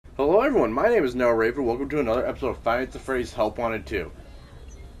Hello everyone, my name is Noah Raver. Welcome to another episode of FNAF Help Wanted 2.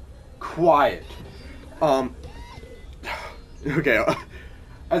 Quiet. Okay,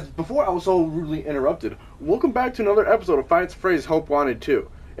 as before I was so rudely interrupted, welcome back to another episode of FNAF Help Wanted 2.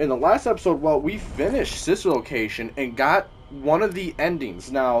 In the last episode, we finished Sister Location and got one of the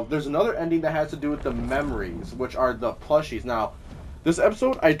endings. Now, there's another ending that has to do with the memories, which are the plushies. Now, this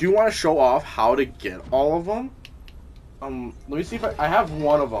episode, I do want to show off how to get all of them. Let me see if I have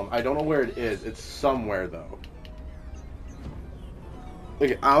one of them. I don't know where it is. It's somewhere, though.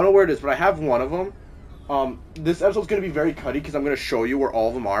 Okay, I don't know where it is, but I have one of them. This episode's going to be very cutty because I'm going to show you where all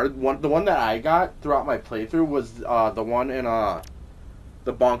of them are. The one that I got throughout my playthrough was the one in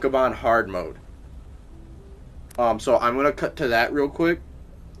the Bonkabon hard mode. So I'm going to cut to that real quick,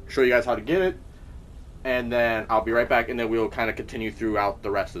 show you guys how to get it, and then I'll be right back, and then we'll kind of continue throughout the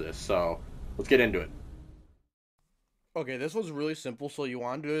rest of this. So let's get into it. Okay, this was really simple. So you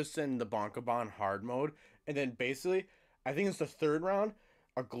want to do this in the Bonkabon hard mode, and then basically, I think it's the third round,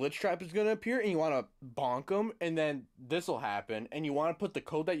 a glitch trap is going to appear, and you want to bonk them, and then this will happen, and you want to put the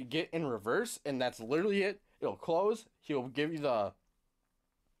code that you get in reverse, and that's literally it. It'll close, he'll give you the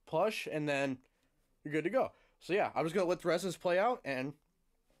plush, and then you're good to go. So yeah, I'm just going to let the rest of this play out, and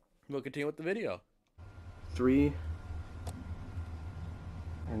we'll continue with the video. 3,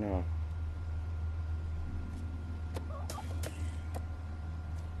 I know.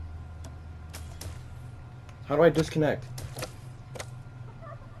 How do I disconnect?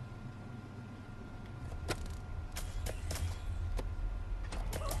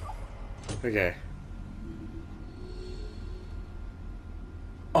 Okay.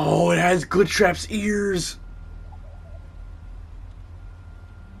 Oh, it has Glitch Trap's ears!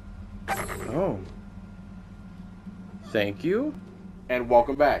 Oh. Thank you. And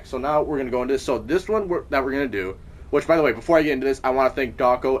welcome back. So now we're going to go into this. So this one that we're going to do, which by the way, before I get into this, I want to thank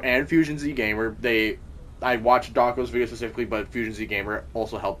Dawko and Fusion Z Gamer. I watched Dawko's video specifically, but Fusion Z Gamer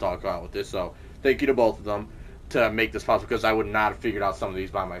also helped Dawko out with this, so thank you to both of them to make this possible, because I would not have figured out some of these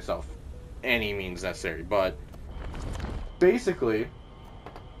by myself, any means necessary. But basically,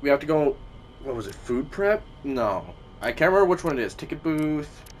 we have to go, what was it, food prep? No, I can't remember which one it is. Ticket booth,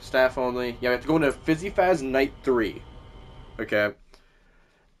 staff only. Yeah, we have to go into Fizzy Faz Night 3, okay?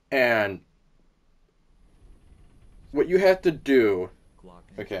 And what you have to do,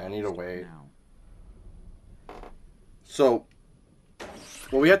 okay, I need to wait. So,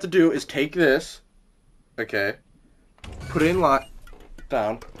 what we have to do is take this, okay, put it in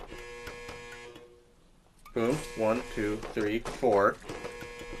down, boom, 1, 2, 3, 4,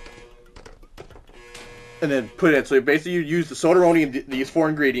 and then put it in. So basically you use the Sodaroni and these 4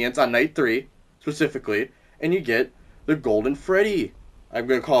 ingredients on night 3, specifically, and you get the Golden Freddy. I'm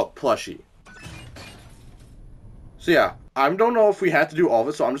going to call it Plushie. So yeah, I don't know if we have to do all of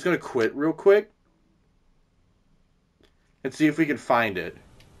it, so I'm just going to quit real quick and see if we can find it.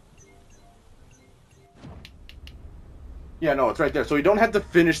 Yeah, no, it's right there. So we don't have to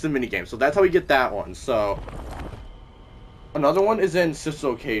finish the minigame. So that's how we get that one. So another one is in Sister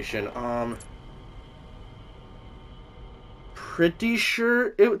Location. Pretty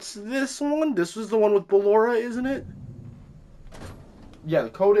sure it's this one. This was the one with Ballora, isn't it? Yeah, the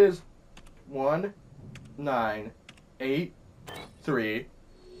code is 1983.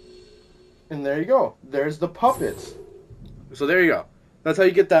 And there you go. There's the puppets. So there you go. That's how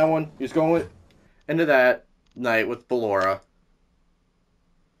you get that one. You just go into that night with Ballora.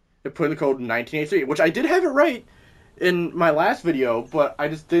 And put in the code 1983, which I did have it right in my last video, but I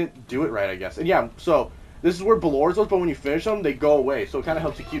just didn't do it right, I guess. And yeah, so this is where Ballora's was, but when you finish them, they go away. So it kind of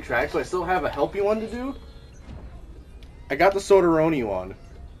helps you keep track. So I still have a helpy one to do. I got the Sodaroni one.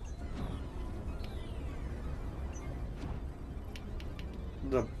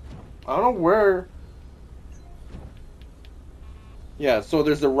 I don't know where. Yeah, so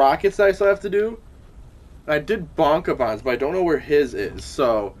there's the rockets that I still have to do. I did Bonkabons, but I don't know where his is,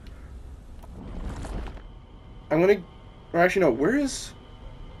 so I'm gonna, or actually no, where is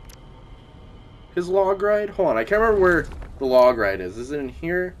his log ride? Hold on, I can't remember where the log ride is. Is it in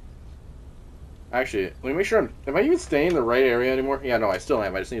here? Actually, let me make sure am I even staying in the right area anymore? Yeah, no, I still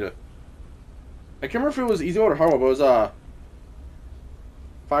am. I just need to, I can't remember if it was easy mode or hard mode, but it was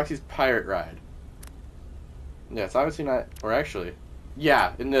Foxy's pirate ride. Yeah, it's obviously not, or actually,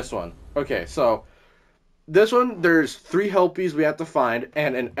 yeah, in this one. Okay, so this one, there's 3 helpies we have to find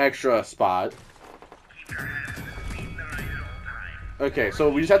and an extra spot. Okay, so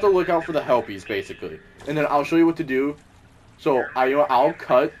we just have to look out for the helpies, basically. And then I'll show you what to do. So, I'll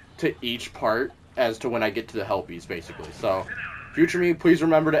cut to each part as to when I get to the helpies, basically. So, future me, please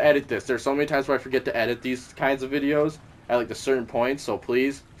remember to edit this. There's so many times where I forget to edit these kinds of videos, at like a certain point, so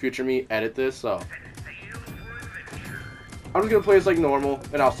please, future me, edit this, so. I'm just gonna play this like normal,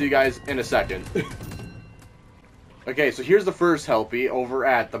 and I'll see you guys in a second. Okay, so here's the first Helpy over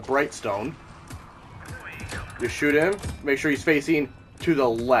at the Brightstone. You shoot him, make sure he's facing to the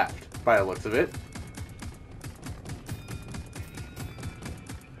left, by the looks of it.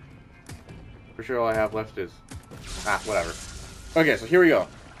 For sure all I have left is... whatever. Okay, so here we go.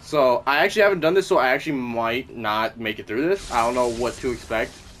 So, I actually haven't done this, so I actually might not make it through this. I don't know what to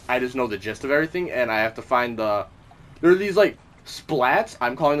expect. I just know the gist of everything, and I have to find the... There are these, like, splats.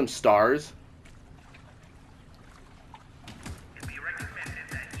 I'm calling them stars. It'd be recommended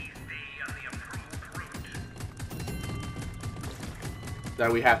that he stay on the approved route.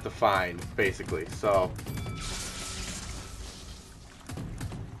 That we have to find, basically. So...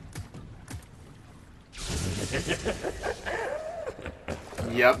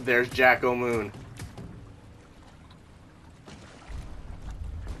 Yep, there's Jacko Moon.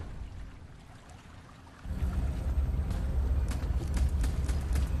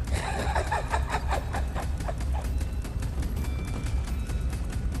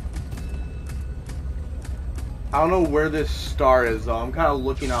 I don't know where this star is though. I'm kind of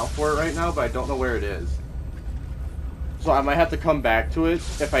looking out for it right now, but I don't know where it is. So I might have to come back to it.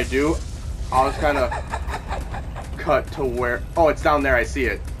 If I do, I'll just kind of cut to where... Oh, it's down there. I see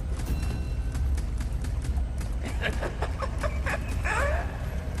it.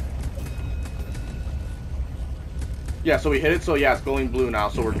 Yeah, so we hit it. So yeah, it's glowing blue now,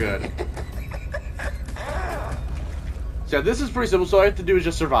 so we're good. So yeah, this is pretty simple. So all I have to do is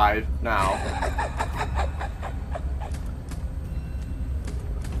just survive now.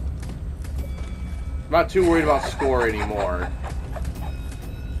 I'm not too worried about score anymore.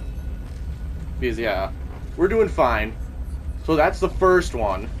 Because, yeah, we're doing fine. So that's the first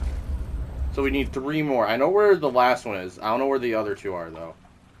one. So we need 3 more. I know where the last one is. I don't know where the other 2 are, though.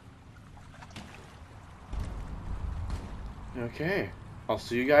 Okay. I'll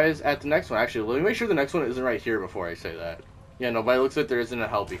see you guys at the next one. Actually, let me make sure the next one isn't right here before I say that. Yeah, nobody looks like there isn't a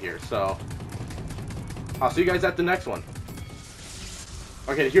Helpy here, so... I'll see you guys at the next one.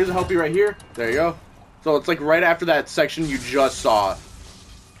 Okay, here's a Helpy right here. There you go. So it's like right after that section you just saw.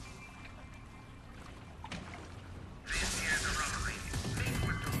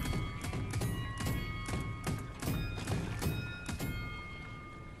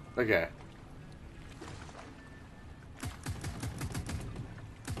 Okay.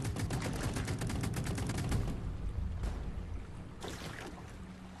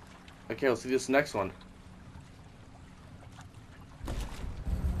 Okay, let's see this next one.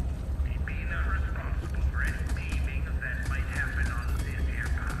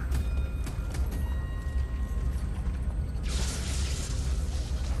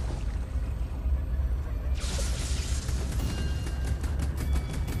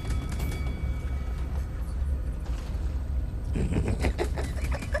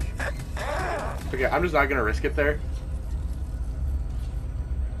 Okay, I'm just not gonna risk it there.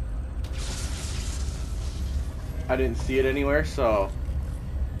 I didn't see it anywhere, so...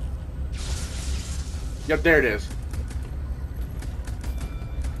 Yep, there it is.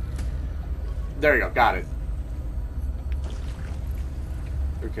 There you go, got it.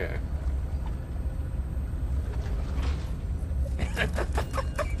 Okay.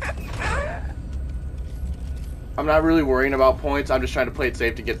 I'm not really worrying about points, I'm just trying to play it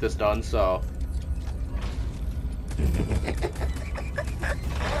safe to get this done, so...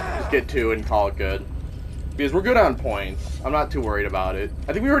 Just get 2 and call it good. Because we're good on points. I'm not too worried about it.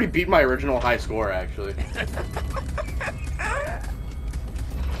 I think we already beat my original high score, actually.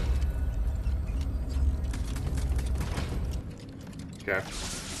 Okay.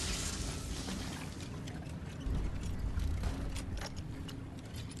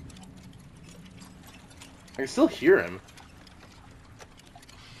 I can still hear him.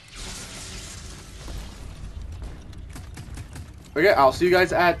 Okay, I'll see you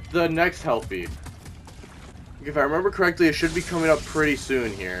guys at the next Helpy. If I remember correctly, it should be coming up pretty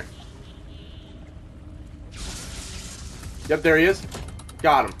soon here. Yep, there he is.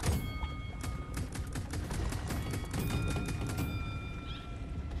 Got him.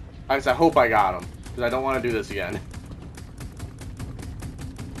 I hope I got him, because I don't want to do this again.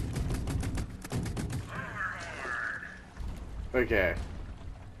 Okay.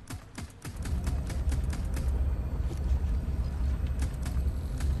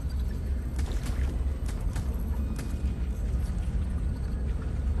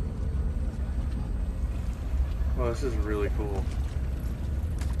 Oh, this is really cool.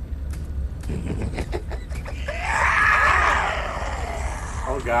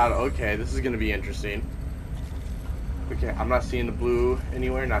 Oh god, okay, this is gonna be interesting. Okay, Okay, I'm not seeing the blue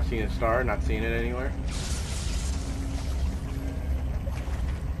anywhere, not seeing a star, not seeing it anywhere.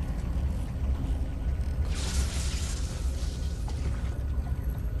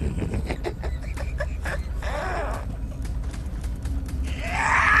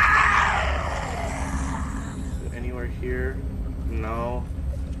 Anywhere here? No.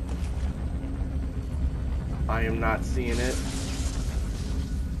 I am not seeing it.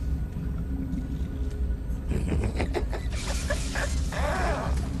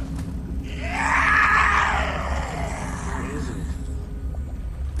 Where is it?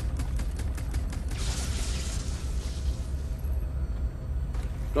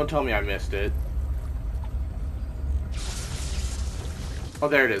 Don't tell me I missed it. Oh,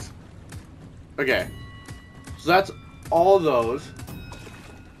 there it is. Okay. So that's all those.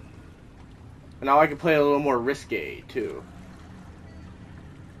 And now I can play a little more risque, too.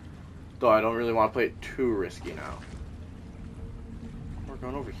 Though I don't really want to play it too risky now. We're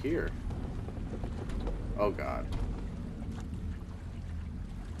going over here. Oh, God.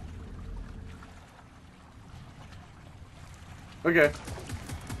 Okay.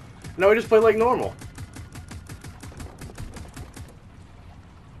 Now we just play like normal.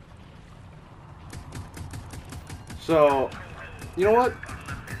 So, you know what?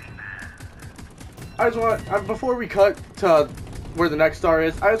 I just want, before we cut to where the next star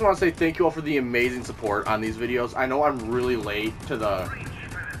is, I just want to say thank you all for the amazing support on these videos. I know I'm really late to the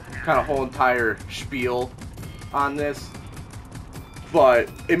kind of whole entire spiel on this, but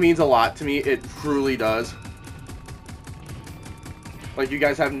it means a lot to me. It truly does. Like, you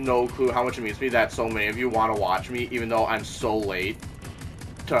guys have no clue how much it means to me that so many of you want to watch me, even though I'm so late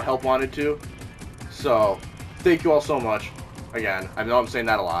to Help Wanted to. So, thank you all so much. Again, I know I'm saying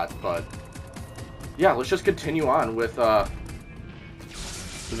that a lot, but yeah, let's just continue on with the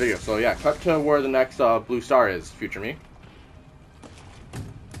video. So yeah, cut to where the next blue star is, future me.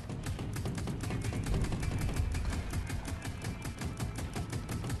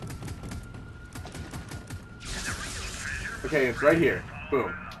 Okay, it's right here.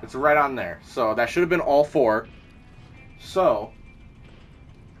 Boom. It's right on there. So that should have been all four. So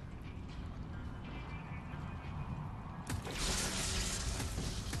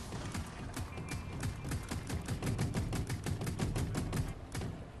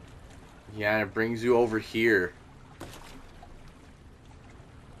yeah, it brings you over here.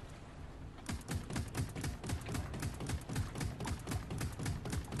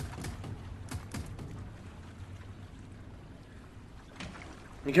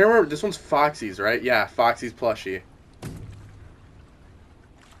 You can't remember, this one's Foxy's, right? Yeah, Foxy's plushie.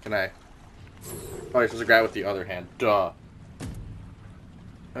 Can I? Oh, you're supposed to grab with the other hand. Duh.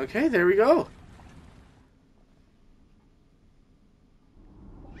 Okay, there we go.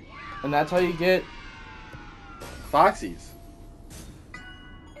 And that's how you get Foxy's.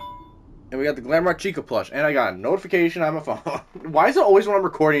 And we got the Glamrock Chica Plush. And I got a notification on my phone. Why is it always when I'm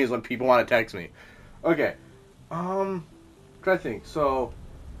recording is when people want to text me? Okay. Try to think. So,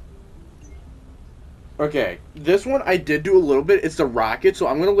 okay. This one I did do a little bit. It's the rocket. So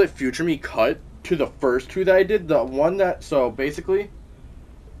I'm going to let future me cut to the first two that I did. The one that, so basically,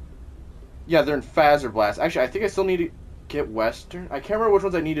 yeah, they're in Phaser Blast. Actually, I think I still need to get Western. I can't remember which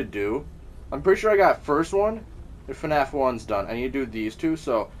ones I need to do. I'm pretty sure I got first one. The FNAF 1's done. I need to do these two.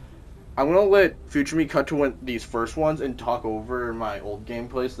 So I'm going to let future me cut to these first ones and talk over my old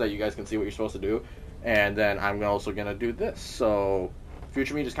gameplay so that you guys can see what you're supposed to do. And then I'm also going to do this. So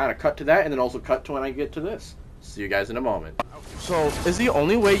future me just kind of cut to that and then also cut to when I get to this. See you guys in a moment. So is the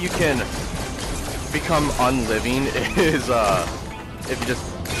only way you can become unliving is if you just...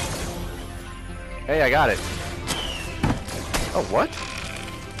 Hey, I got it. Oh, what?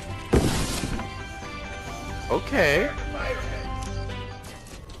 Okay.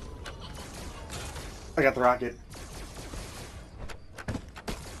 I got the rocket.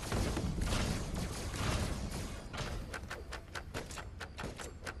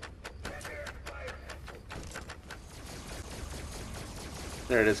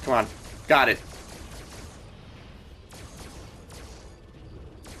 There it is. Come on. Got it.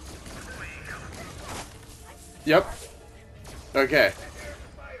 Yep. Okay.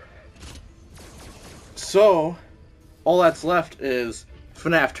 So, all that's left is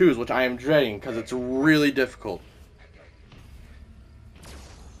FNAF 2's, which I am dreading because it's really difficult.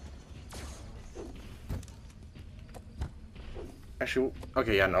 Actually,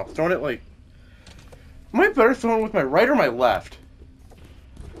 okay, yeah, no. Throwing it like... Am I better throwing with my right or my left?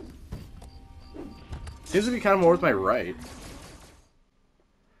 Seems to be kind of more with my right.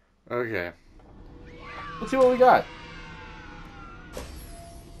 Okay. Let's see what we got.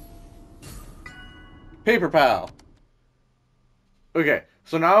 Paper Pal. Okay,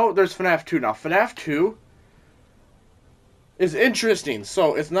 so now there's FNAF 2. Now, FNAF 2 is interesting.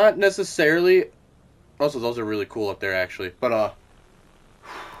 So, it's not necessarily... Also, those are really cool up there, actually. But,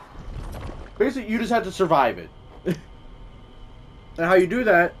 basically, you just have to survive it. And how you do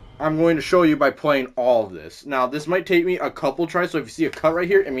that, I'm going to show you by playing all of this. Now, this might take me a couple tries, so if you see a cut right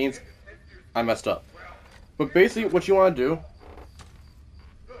here, it means I messed up. But basically, what you want to do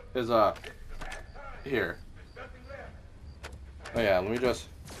is, here. Oh yeah, let me just...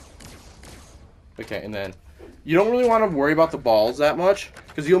 Okay, and then... You don't really want to worry about the balls that much,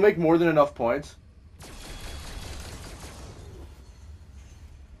 because you'll make more than enough points.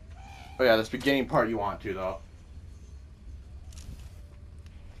 Oh yeah, this beginning part you want to, though.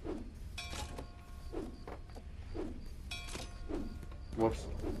 Whoops.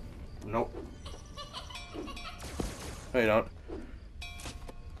 Nope. No, you don't.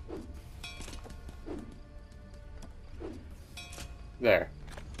 There.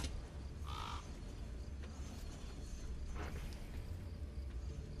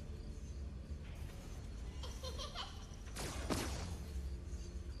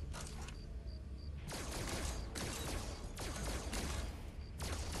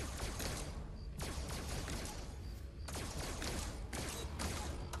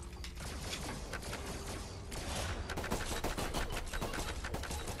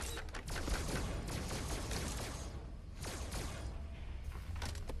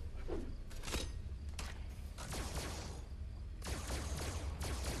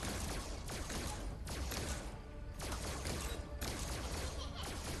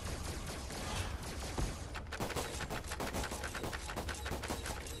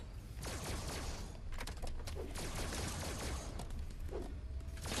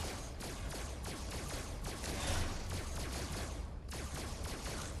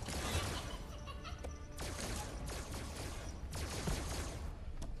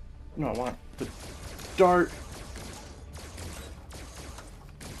 No, I want the dart.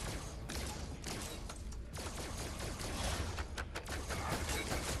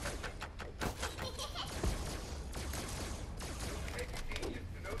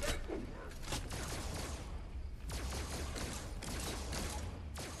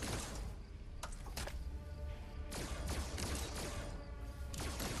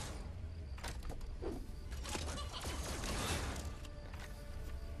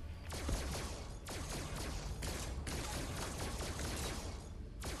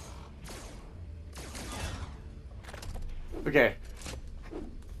 Okay.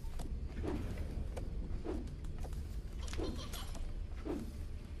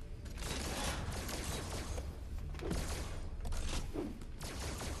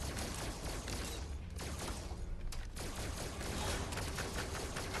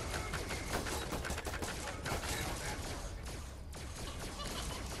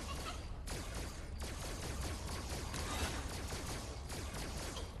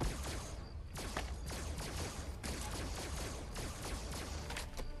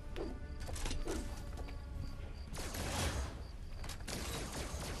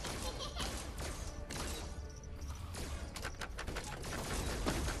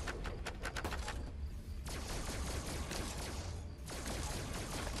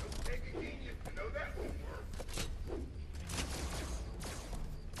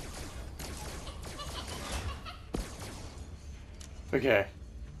 Okay.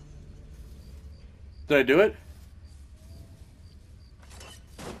 Did I do it?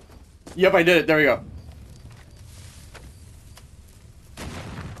 Yep, I did it. There we go.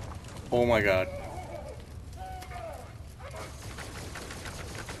 Oh my god.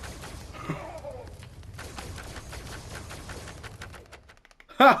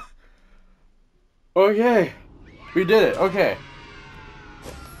 Ha! Okay. We did it. Okay.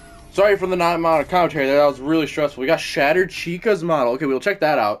 Sorry for the not amount of commentary there. That was really stressful. We got Shattered Chica's model. Okay, we'll check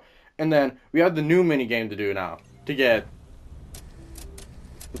that out. And then we have the new mini game to do now to get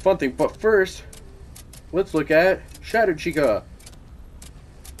the fun thing. But first, let's look at Shattered Chica.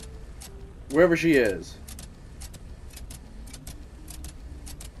 Wherever she is.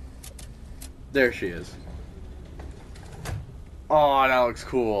 There she is. Oh, that looks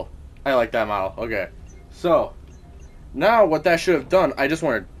cool. I like that model. Okay. So, now what that should have done, I just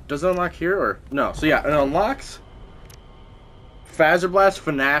wondered, does it unlock here or no? So yeah, it unlocks Phaser Blast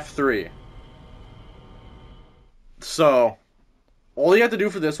FNAF 3. So, all you have to do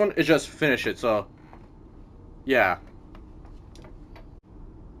for this one is just finish it. So, yeah.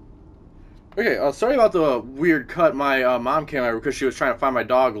 Okay, sorry about the weird cut. My mom came over because she was trying to find my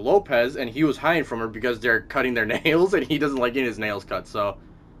dog Lopez, and he was hiding from her because they're cutting their nails, and he doesn't like getting his nails cut. So,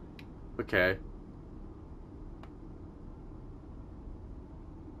 okay.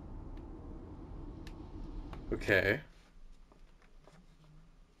 Okay.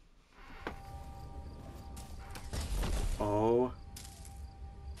 Oh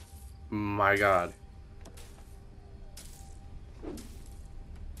my god.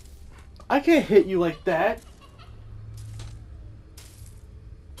 I can't hit you like that.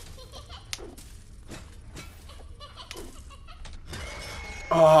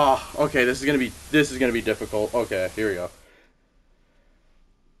 Oh, okay, this is gonna be difficult. Okay, here we go.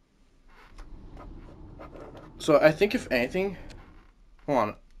 So I think if anything, hold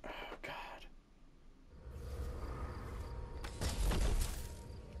on. Oh, God.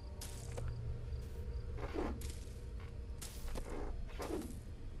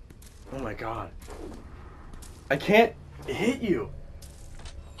 Oh my god. I can't hit you.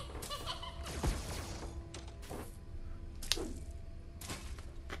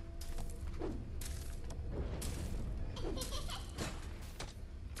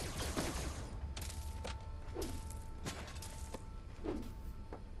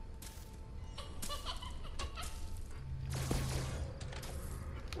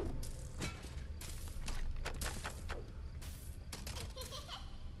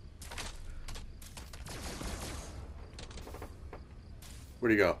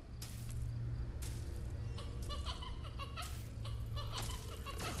 Where'd he go?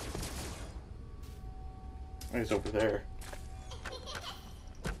 He's over there.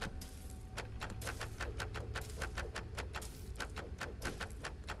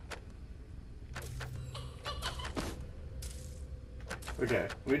 Okay,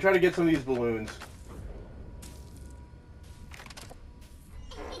 let me try to get some of these balloons.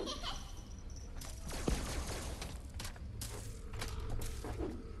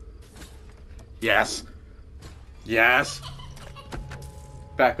 Yes. Yes.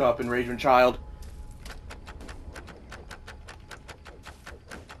 Back up, enragement child.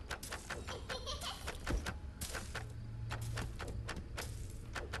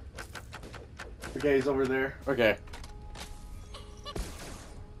 Okay, he's over there. Okay.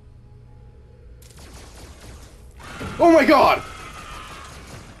 Oh my god!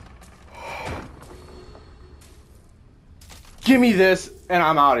 Give me this, and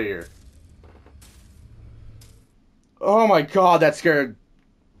I'm out of here. Oh my god, that scared...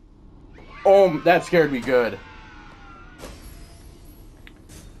 Oh, that scared me good.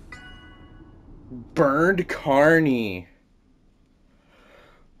 Burned Carney.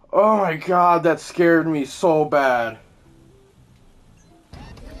 Oh my god, that scared me so bad.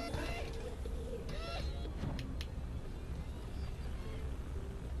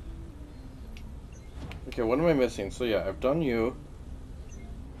 Okay, what am I missing? So yeah, I've done you.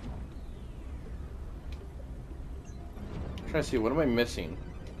 I'm trying to see, what am I missing?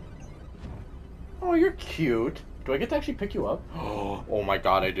 Oh, you're cute. Do I get to actually pick you up? Oh my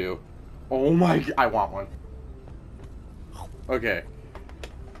god, I do. Oh my, I want one. Okay.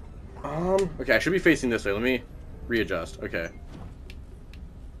 Okay, I should be facing this way. Let me readjust. Okay.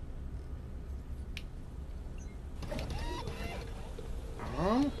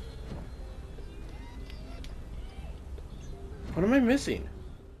 What am I missing?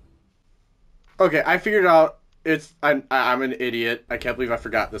 Okay, I figured out. I'm an idiot. I can't believe I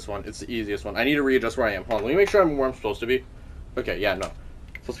forgot this one. It's the easiest one. I need to readjust where I am. Hold on, let me make sure I'm where I'm supposed to be. Okay, yeah, no.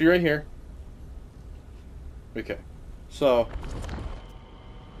 Supposed to be right here. Okay. So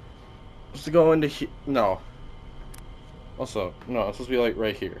supposed to go into here. No. Also, no, it's supposed to be like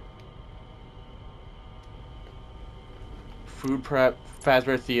right here. Food prep,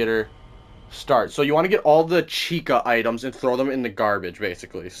 Fazbear Theater, start. So you want to get all the Chica items and throw them in the garbage,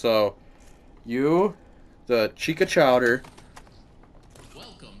 basically. So you, the Chica Chowder.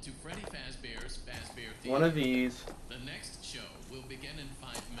 Welcome to Freddy Fazbear's Fazbear Theater. One of these. The next show will begin in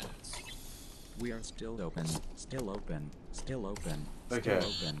 5 minutes. We are still open, still open, still open, Okay.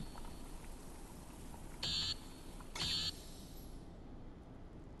 still open.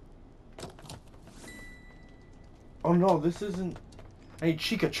 Oh no, this isn't. I need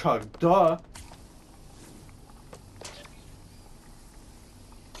Chica Chug, duh.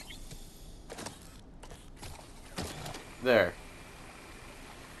 There.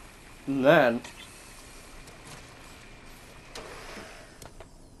 And then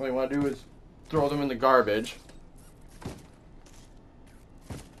what you want to do is throw them in the garbage.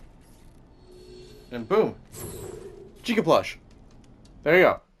 And boom. Chica Plush. There you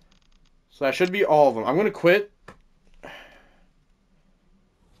go. So that should be all of them. I'm going to quit.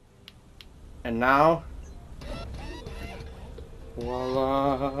 And now,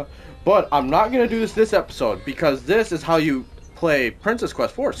 voila. But I'm not going to do this episode because this is how you play Princess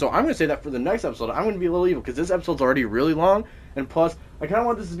Quest 4. So I'm going to say that for the next episode. I'm going to be a little evil because this episode's already really long. And plus, I kind of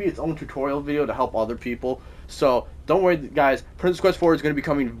want this to be its own tutorial video to help other people. So don't worry, guys. Princess Quest 4 is going to be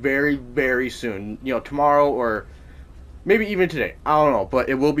coming very, very soon. You know, tomorrow or maybe even today. I don't know, but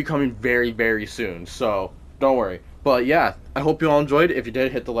it will be coming very, very soon. So don't worry. But yeah, I hope you all enjoyed. If you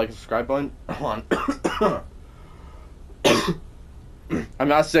did, hit the like and subscribe button. Hold on. I'm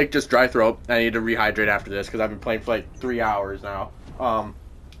not sick, just dry throat. I need to rehydrate after this because I've been playing for like 3 hours now.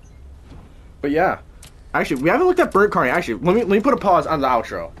 But yeah, actually, we haven't looked at Burnt Carney. Actually, let me put a pause on the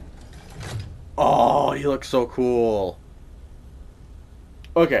outro. Oh, he looks so cool.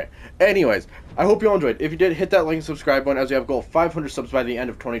 Okay. Anyways, I hope you all enjoyed. If you did, hit that like and subscribe button as we have a goal of 500 subs by the end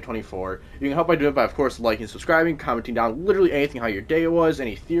of 2024. You can help by doing it by, of course, liking, subscribing, commenting down literally anything, how your day was,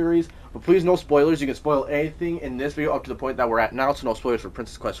 any theories. But please, no spoilers. You can spoil anything in this video up to the point that we're at now, so no spoilers for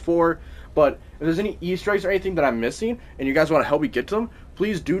Princess Quest 4. But if there's any Easter eggs or anything that I'm missing, and you guys want to help me get to them,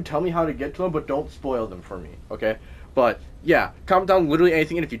 please do tell me how to get to them, but don't spoil them for me, okay? But yeah, comment down literally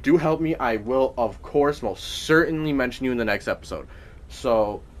anything, and if you do help me, I will, of course, most certainly mention you in the next episode.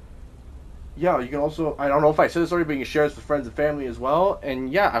 So yeah, you can also, I don't know if I said this already, but you can share this with friends and family as well.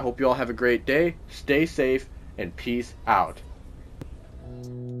 And yeah, I hope you all have a great day. Stay safe, and peace out.